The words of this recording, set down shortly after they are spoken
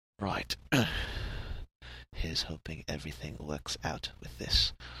Right. Here's hoping everything works out with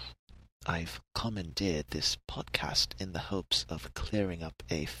this. I've commandeered this podcast in the hopes of clearing up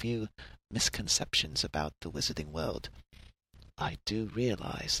a few misconceptions about the wizarding world. I do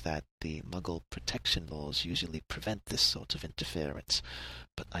realize that the Muggle protection laws usually prevent this sort of interference,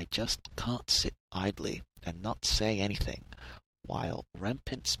 but I just can't sit idly and not say anything while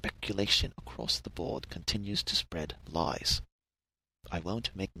rampant speculation across the board continues to spread lies. I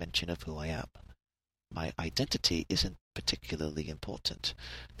won't make mention of who I am. My identity isn't particularly important,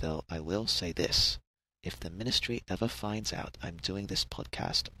 though I will say this. If the Ministry ever finds out I'm doing this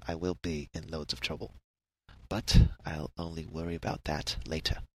podcast, I will be in loads of trouble. But I'll only worry about that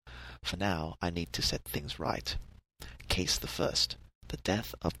later. For now, I need to set things right. Case the first, the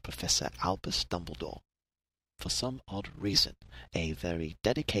death of Professor Albus Dumbledore. For some odd reason, a very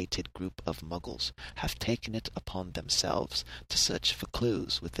dedicated group of Muggles have taken it upon themselves to search for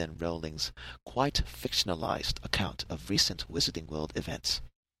clues within Rowling's quite fictionalized account of recent Wizarding World events,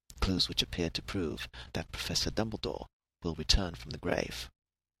 clues which appear to prove that Professor Dumbledore will return from the grave.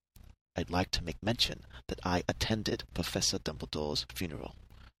 I'd like to make mention that I attended Professor Dumbledore's funeral.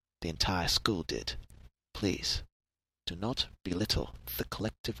 The entire school did. Please, do not belittle the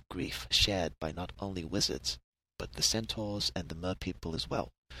collective grief shared by not only wizards, but the centaurs and the merpeople as well.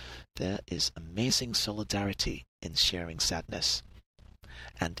 There is amazing solidarity in sharing sadness.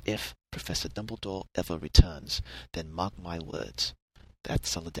 And if Professor Dumbledore ever returns, then mark my words, that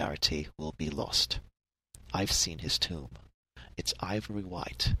solidarity will be lost. I've seen his tomb. It's ivory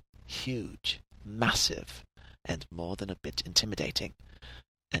white, huge, massive, and more than a bit intimidating.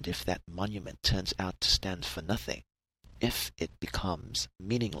 And if that monument turns out to stand for nothing, if it becomes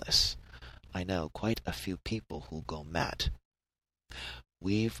meaningless, I know quite a few people who'll go mad.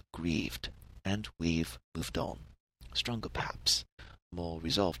 We've grieved, and we've moved on. Stronger perhaps, more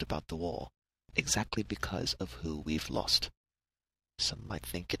resolved about the war, exactly because of who we've lost. Some might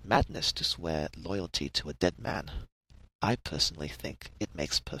think it madness to swear loyalty to a dead man. I personally think it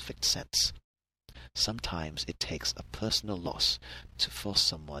makes perfect sense. Sometimes it takes a personal loss to force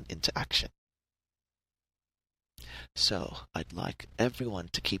someone into action. So I'd like everyone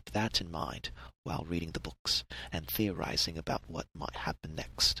to keep that in mind while reading the books and theorizing about what might happen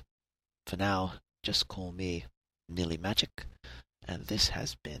next. For now, just call me Nearly Magic, and this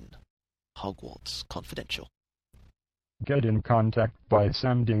has been Hogwarts Confidential. Get in contact by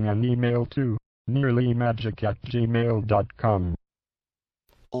sending an email to nearlymagic@gmail.com.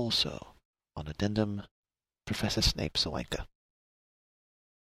 Also, on addendum, Professor Snape's a wanker.